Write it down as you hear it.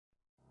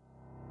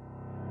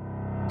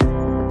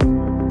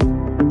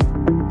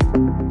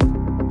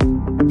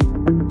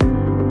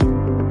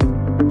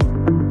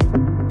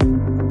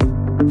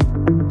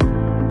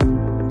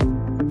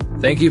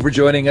Thank you for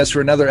joining us for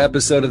another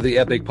episode of the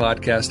EPICC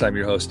Podcast. I'm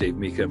your host, Dave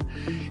McIff.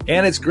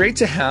 And it's great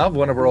to have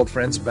one of our old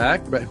friends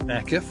back. Brett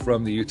McIff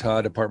from the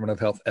Utah Department of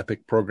Health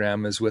EPICC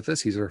program is with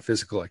us. He's our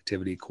physical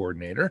activity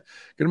coordinator.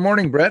 Good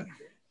morning, Brett.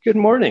 Good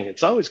morning.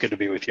 It's always good to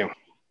be with you.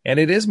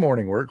 And it is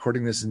morning. We're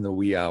recording this in the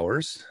wee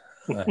hours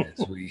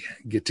as we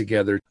get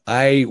together.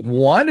 I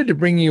wanted to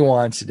bring you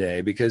on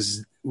today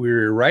because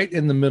we're right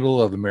in the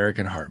middle of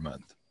American Heart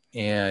Month.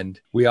 And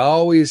we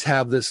always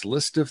have this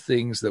list of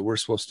things that we're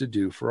supposed to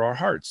do for our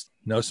hearts.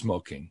 No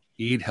smoking,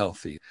 eat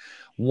healthy.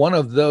 One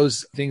of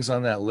those things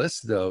on that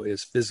list, though,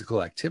 is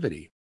physical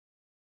activity.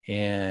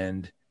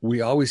 And we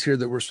always hear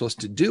that we're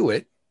supposed to do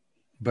it.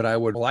 But I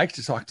would like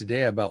to talk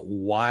today about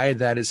why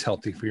that is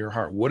healthy for your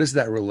heart. What is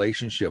that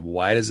relationship?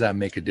 Why does that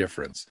make a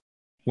difference?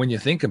 When you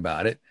think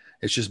about it,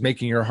 it's just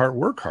making your heart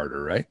work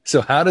harder, right?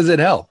 So how does it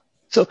help?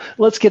 So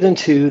let's get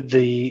into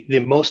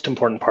the most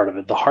important part of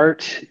it. The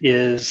heart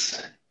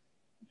is,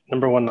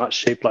 number one, not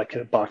shaped like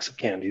a box of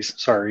candies.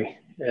 Sorry.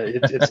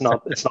 It's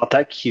not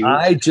that cute.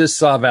 I just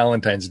saw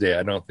Valentine's Day.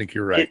 I don't think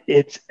you're right.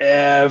 It's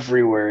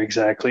everywhere.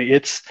 Exactly.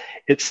 It's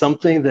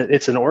something that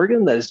it's an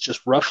organ that is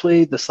just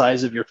roughly the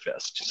size of your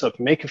fist. So if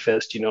you make a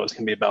fist, you know it's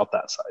going to be about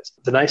that size.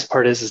 The nice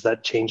part is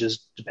that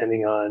changes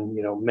depending on,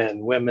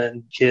 men,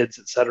 women, kids,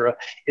 etc.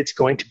 It's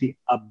going to be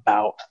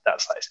about that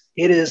size.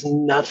 It is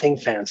nothing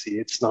fancy.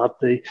 It's not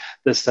the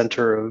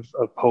center of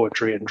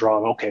poetry and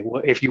drama. Okay,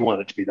 well, if you want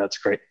it to be, that's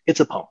great.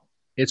 It's a pump.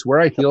 It's where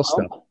I feel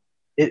stuff.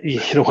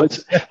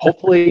 It's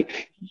hopefully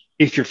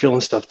if you're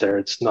feeling stuff there,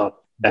 it's not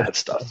bad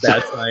stuff.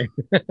 That's fine.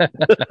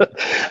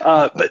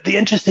 But the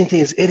interesting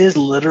thing is it is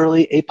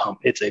literally a pump.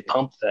 It's a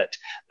pump that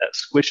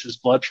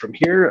squishes blood from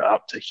here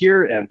up to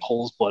here and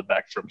pulls blood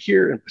back from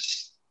here and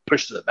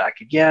pushes it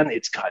back again.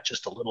 It's got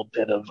just a little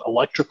bit of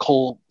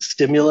electrical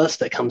stimulus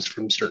that comes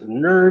from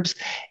certain nerves.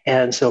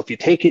 And so if you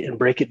take it and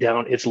break it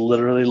down, it's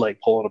literally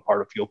like pulling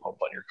apart a fuel pump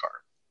on your car.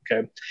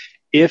 Okay.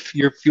 If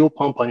your fuel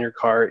pump on your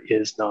car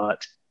is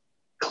not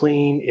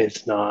clean,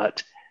 it's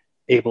not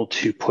able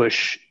to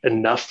push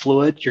enough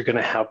fluid, you're going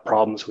to have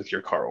problems with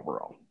your car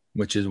overall.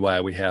 Which is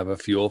why we have a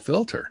fuel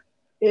filter.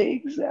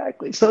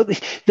 Exactly. So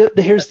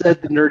here's the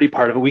nerdy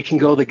part of it. We can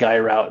go the guy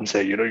route and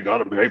say, you got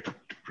to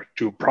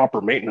do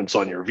proper maintenance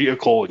on your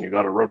vehicle and you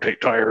got to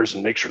rotate tires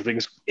and make sure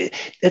things,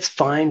 it's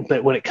fine.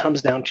 But when it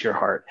comes down to your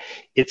heart,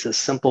 it's a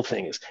simple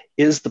thing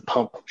is the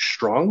pump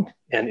strong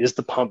and is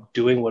the pump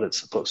doing what it's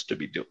supposed to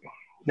be doing?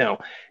 Now,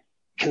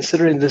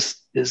 considering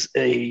this is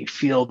a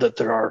field that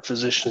there are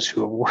physicians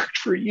who have worked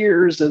for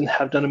years and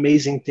have done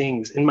amazing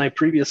things. In my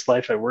previous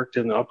life, I worked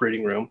in the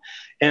operating room,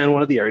 and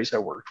one of the areas I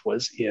worked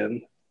was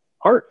in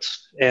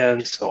hearts.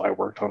 And so I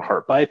worked on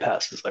heart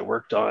bypasses. I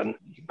worked on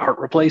heart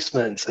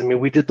replacements. I mean,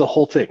 we did the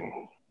whole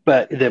thing.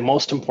 But the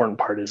most important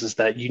part is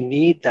that you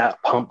need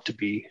that pump to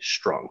be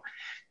strong.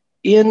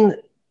 In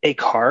a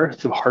car,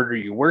 the harder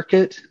you work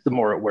it, the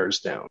more it wears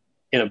down.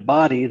 In a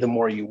body, the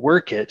more you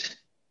work it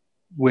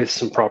with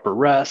some proper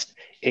rest,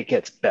 it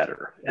gets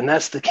better. And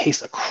that's the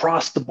case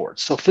across the board.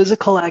 So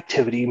physical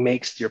activity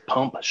makes your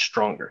pump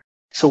stronger.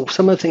 So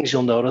some of the things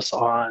you'll notice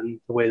on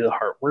the way the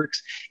heart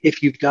works,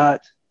 if you've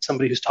got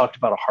somebody who's talked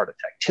about a heart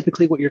attack,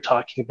 typically what you're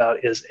talking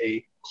about is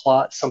a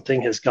clot,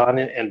 something has gone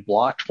in and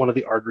blocked one of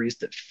the arteries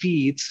that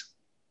feeds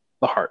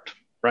the heart.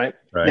 Right?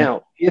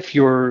 Now, if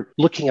you're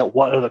looking at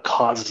what are the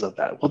causes of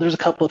that, well, there's a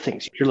couple of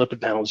things. Your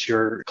lipid panels,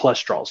 your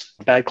cholesterols,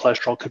 bad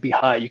cholesterol could be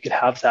high. You could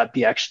have that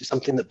be actually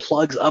something that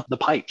plugs up the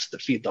pipes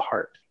that feed the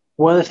heart.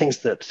 One of the things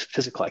that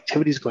physical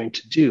activity is going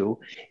to do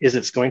is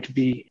it's going to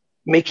be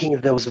making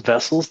those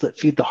vessels that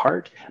feed the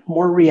heart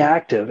more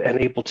reactive and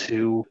able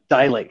to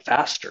dilate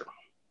faster.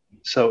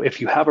 So if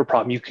you have a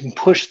problem, you can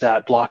push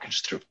that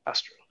blockage through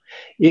faster.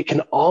 It can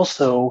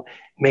also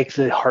make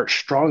the heart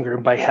stronger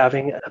by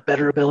having a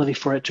better ability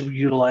for it to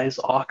utilize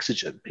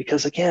oxygen.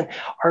 Because again,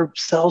 our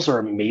cells are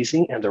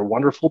amazing and they're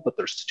wonderful, but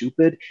they're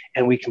stupid,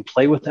 and we can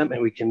play with them and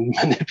we can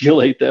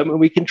manipulate them and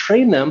we can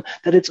train them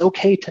that it's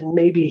okay to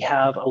maybe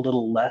have a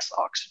little less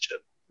oxygen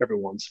every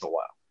once in a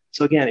while.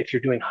 So again, if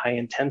you're doing high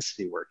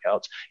intensity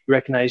workouts, you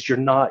recognize you're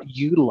not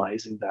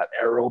utilizing that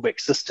aerobic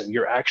system.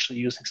 You're actually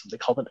using something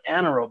called an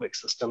anaerobic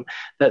system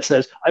that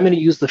says, I'm going to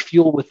use the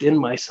fuel within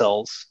my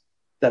cells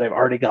that I've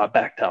already got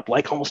backed up,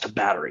 like almost a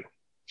battery,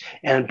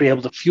 and be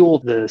able to fuel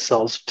the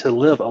cells to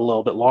live a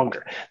little bit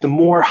longer. The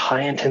more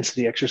high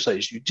intensity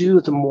exercise you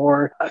do, the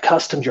more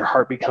accustomed your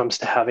heart becomes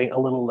to having a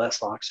little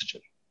less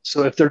oxygen.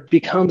 So if there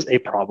becomes a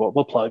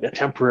probable plug, a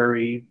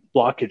temporary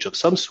blockage of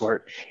some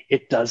sort,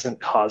 it doesn't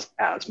cause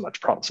as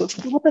much problem. So it's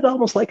a little bit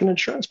almost like an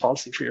insurance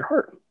policy for your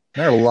heart.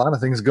 There are a lot of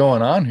things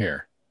going on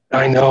here.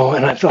 I know,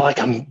 and I feel like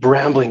I'm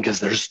rambling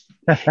because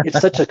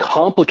it's such a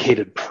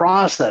complicated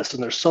process,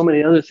 and there's so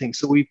many other things.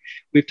 So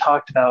we've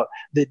talked about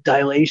the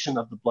dilation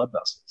of the blood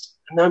vessels,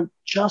 and I'm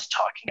just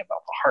talking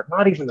about the heart,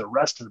 not even the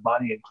rest of the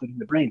body, including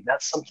the brain.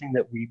 That's something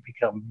that we've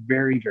become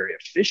very, very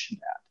efficient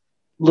at.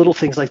 Little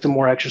things like the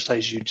more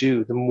exercise you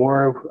do, the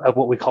more of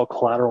what we call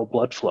collateral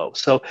blood flow.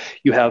 So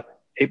you have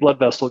a blood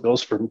vessel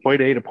goes from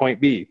point A to point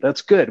B.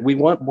 That's good. We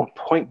want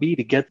point B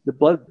to get the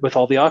blood with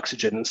all the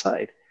oxygen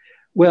inside.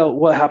 Well,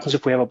 what happens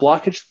if we have a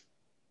blockage?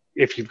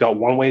 If you've got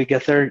one way to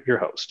get there, you're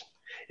host.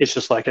 It's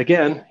just like,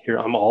 again, here,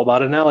 I'm all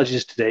about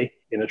analogies today.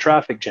 In a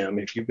traffic jam,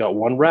 if you've got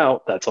one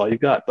route, that's all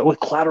you've got. But with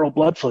collateral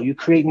blood flow, you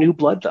create new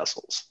blood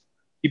vessels.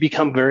 You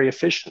become very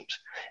efficient,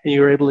 and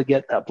you're able to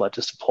get that blood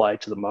to supply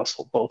to the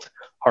muscle, both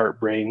heart,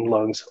 brain,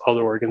 lungs,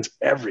 other organs,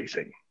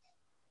 everything.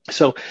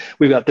 So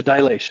we've got the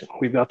dilation,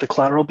 we've got the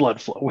collateral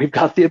blood flow, we've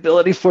got the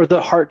ability for the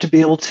heart to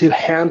be able to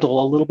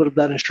handle a little bit of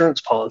that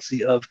insurance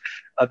policy of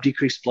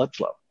decreased blood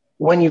flow.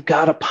 When you've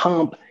got a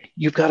pump,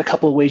 you've got a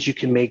couple of ways you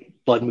can make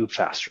blood move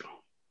faster.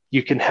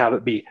 You can have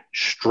it be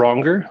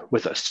stronger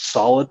with a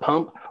solid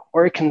pump,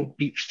 or it can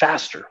be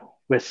faster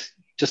with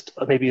just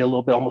maybe a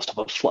little bit almost of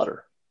a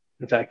flutter.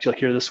 In fact, you'll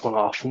hear this one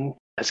often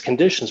as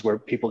conditions where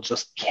people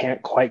just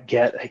can't quite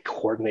get a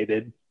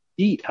coordinated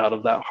beat out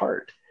of that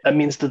heart. That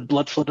means the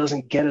blood flow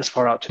doesn't get as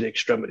far out to the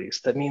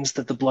extremities. That means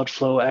that the blood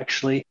flow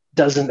actually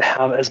doesn't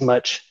have as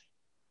much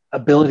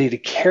ability to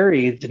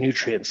carry the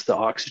nutrients, the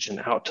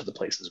oxygen out to the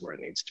places where it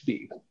needs to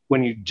be.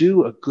 When you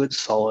do a good,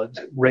 solid,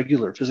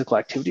 regular physical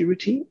activity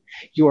routine,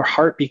 your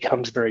heart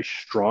becomes very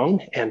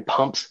strong and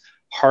pumps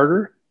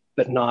harder,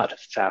 but not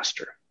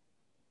faster.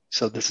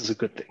 So this is a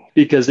good thing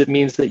because it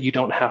means that you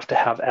don't have to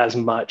have as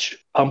much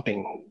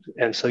pumping.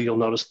 And so you'll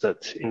notice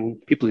that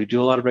in people who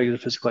do a lot of regular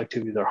physical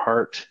activity, their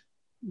heart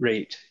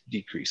rate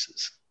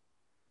decreases.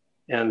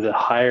 And the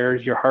higher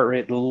your heart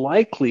rate, the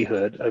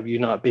likelihood of you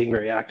not being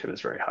very active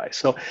is very high.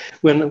 So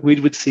when we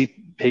would see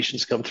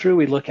patients come through,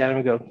 we'd look at them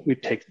and go,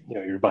 we'd take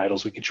your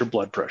vitals, we get your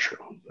blood pressure.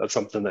 That's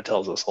something that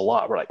tells us a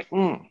lot. We're like,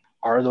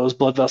 are those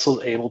blood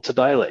vessels able to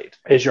dilate?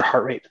 Is your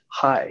heart rate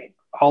high?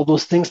 All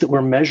those things that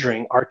we're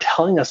measuring are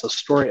telling us a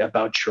story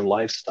about your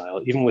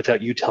lifestyle, even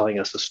without you telling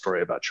us a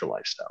story about your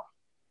lifestyle.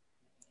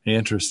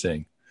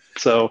 Interesting.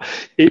 So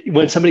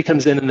when somebody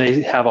comes in and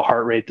they have a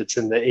heart rate that's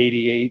in the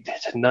 88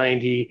 to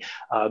 90,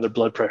 their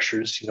blood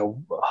pressure is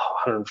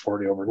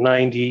 140 over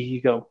 90,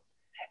 you go,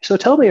 so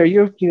tell me,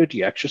 do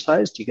you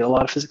exercise? Do you get a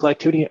lot of physical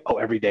activity? Oh,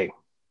 every day.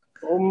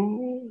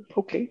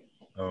 Okay.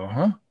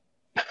 Uh-huh.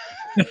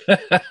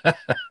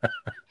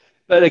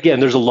 But again,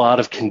 there's a lot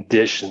of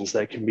conditions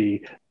that can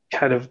be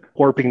kind of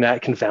warping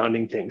that,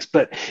 confounding things.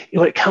 But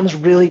when it comes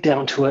really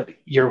down to it,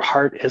 your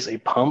heart is a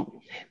pump.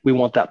 We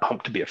want that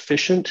pump to be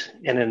efficient.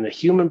 And in the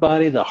human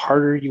body, the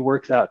harder you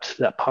work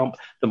that pump,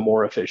 the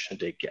more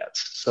efficient it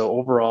gets. So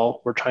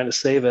overall, we're trying to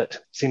save it.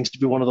 Seems to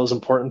be one of those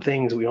important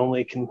things. We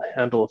only can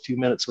handle a few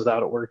minutes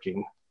without it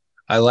working.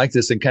 I like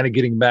this. And kind of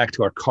getting back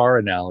to our car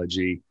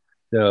analogy.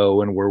 So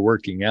when we're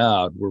working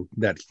out,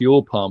 that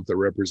fuel pump that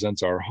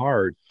represents our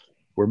heart,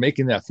 we're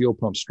making that fuel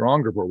pump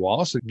stronger, but we're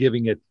also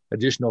giving it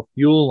additional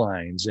fuel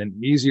lines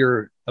and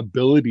easier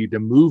ability to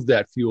move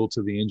that fuel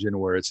to the engine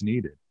where it's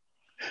needed.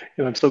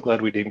 I'm so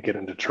glad we didn't get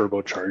into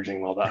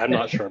turbocharging all that. I'm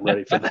not sure I'm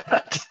ready for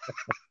that.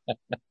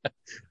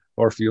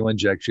 Or fuel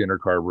injection or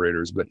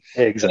carburetors. But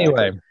exactly.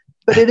 Anyway.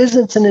 But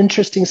it's an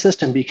interesting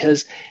system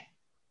because,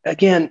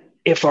 again,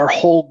 if our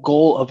whole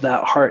goal of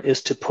that heart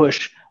is to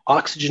push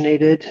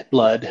oxygenated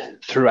blood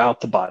throughout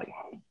the body,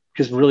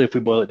 because really, if we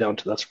boil it down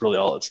to that's really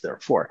all it's there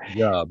for.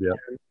 Yeah.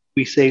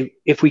 We say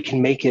if we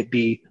can make it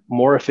be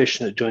more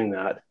efficient at doing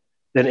that,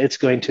 then it's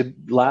going to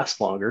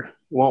last longer,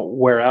 won't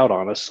wear out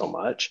on us so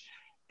much.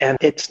 And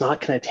it's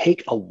not going to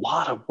take a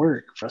lot of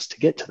work for us to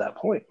get to that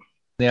point.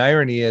 The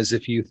irony is,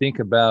 if you think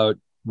about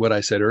what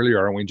I said earlier,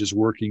 aren't we just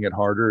working it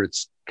harder?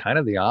 It's kind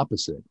of the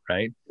opposite,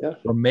 right? Yeah.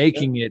 We're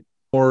making it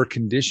more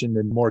conditioned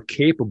and more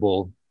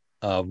capable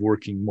of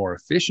working more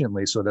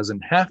efficiently so it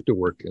doesn't have to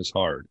work as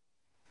hard.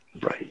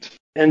 Right.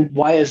 And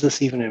why is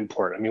this even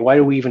important? I mean, why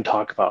do we even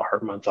talk about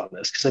Heart Month on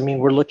this? Because,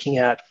 we're looking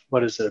at,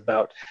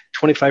 about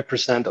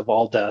 25% of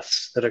all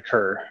deaths that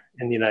occur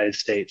in the United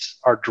States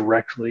are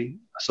directly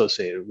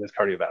associated with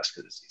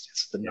cardiovascular disease.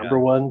 It's the number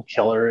one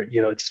killer.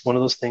 It's one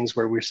of those things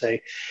where we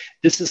say,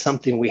 this is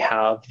something we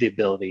have the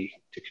ability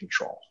to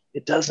control.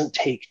 It doesn't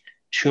take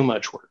too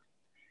much work.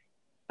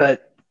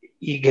 But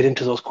you get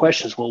into those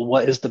questions, well,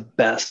 what is the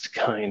best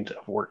kind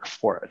of work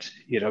for it?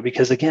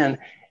 Because again,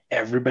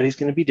 everybody's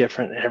going to be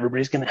different and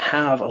everybody's going to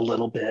have a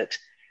little bit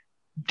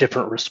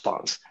different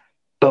response.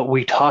 But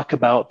we talk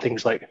about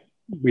things like,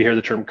 we hear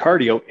the term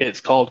cardio.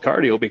 It's called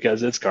cardio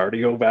because it's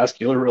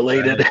cardiovascular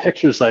related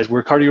exercise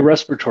where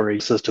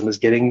cardiorespiratory system is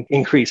getting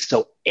increased.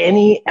 So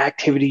any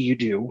activity you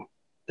do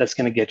that's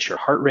going to get your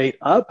heart rate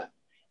up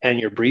and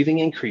your breathing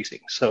increasing.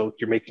 So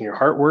you're making your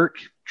heart work,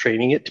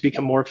 training it to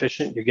become more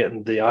efficient. You're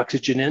getting the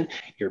oxygen in.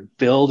 You're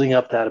building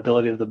up that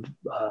ability of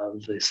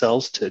the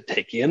cells to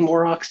take in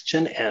more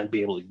oxygen and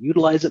be able to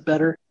utilize it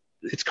better.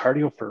 It's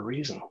cardio for a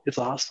reason. It's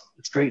awesome.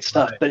 It's great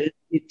stuff. Right. But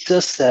it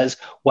just says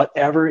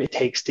whatever it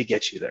takes to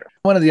get you there.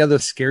 One of the other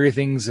scary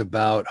things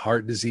about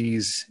heart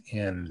disease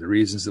and the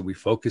reasons that we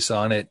focus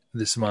on it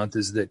this month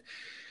is that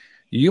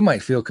you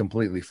might feel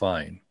completely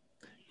fine.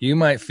 You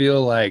might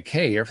feel like,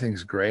 hey,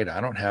 everything's great.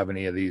 I don't have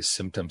any of these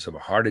symptoms of a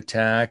heart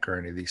attack or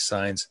any of these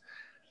signs.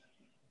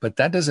 But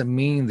that doesn't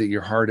mean that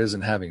your heart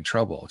isn't having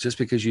trouble just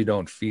because you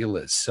don't feel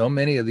it. So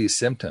many of these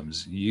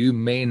symptoms you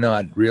may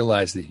not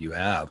realize that you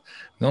have.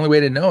 The only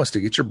way to know is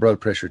to get your blood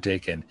pressure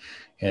taken,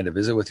 and to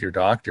visit with your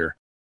doctor,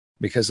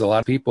 because a lot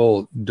of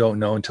people don't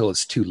know until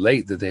it's too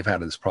late that they've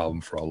had this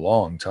problem for a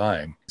long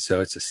time.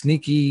 So it's a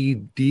sneaky,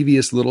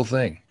 devious little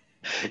thing.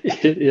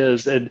 It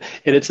is. And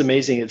it's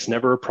amazing. It's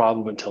never a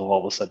problem until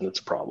all of a sudden it's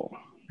a problem.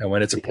 And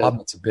when it's a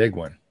problem, it's a big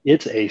one.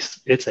 It's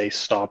a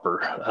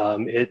stopper.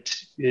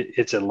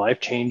 It's a life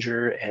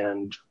changer.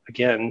 And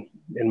again,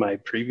 in my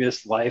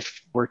previous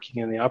life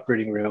working in the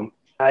operating room,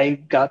 I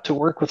got to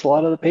work with a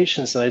lot of the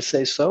patients, and I'd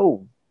say,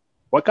 so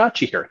what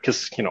got you here?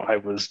 Because, I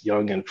was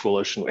young and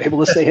foolish and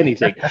able to say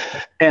anything.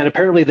 And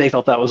apparently they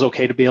felt that was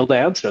okay to be able to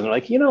answer. And they're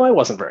like, I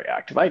wasn't very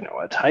active. I know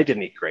it. I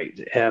didn't eat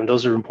great. And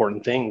those are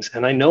important things.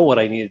 And I know what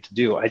I needed to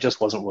do. I just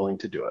wasn't willing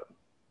to do it.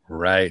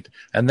 Right.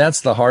 And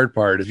that's the hard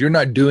part. If you're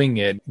not doing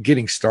it,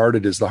 getting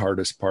started is the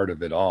hardest part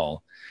of it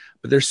all.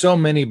 But there's so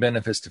many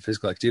benefits to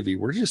physical activity.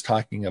 We're just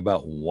talking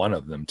about one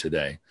of them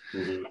today.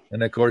 Mm-hmm.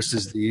 And of course,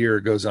 as the year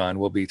goes on,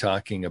 we'll be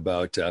talking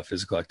about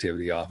physical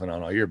activity off and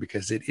on all year,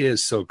 because it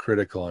is so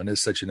critical and is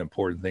such an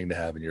important thing to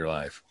have in your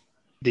life.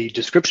 The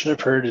description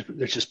I've heard,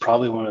 which is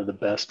probably one of the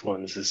best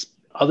ones, is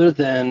other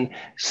than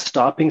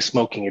stopping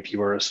smoking if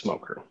you are a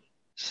smoker,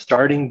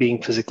 starting being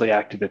physically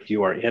active if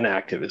you are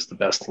inactive is the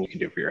best thing you can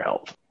do for your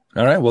health.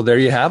 All right. Well, there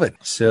you have it.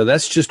 So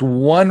that's just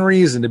one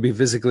reason to be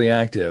physically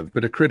active,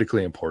 but a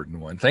critically important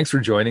one. Thanks for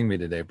joining me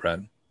today,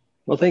 Brett.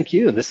 Well, thank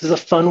you. This is a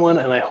fun one,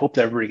 and I hope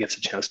that everybody gets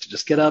a chance to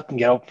just get up and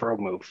get out for a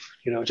move.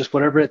 Just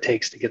whatever it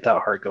takes to get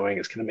that heart going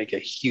is going to make a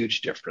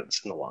huge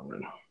difference in the long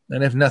run.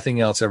 And if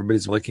nothing else,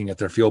 everybody's looking at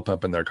their fuel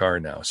pump in their car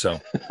now.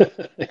 So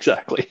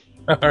Exactly.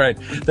 All right.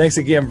 Thanks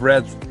again,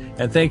 Brett.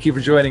 And thank you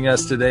for joining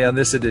us today on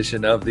this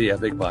edition of the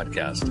EPICC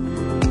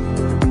Podcast.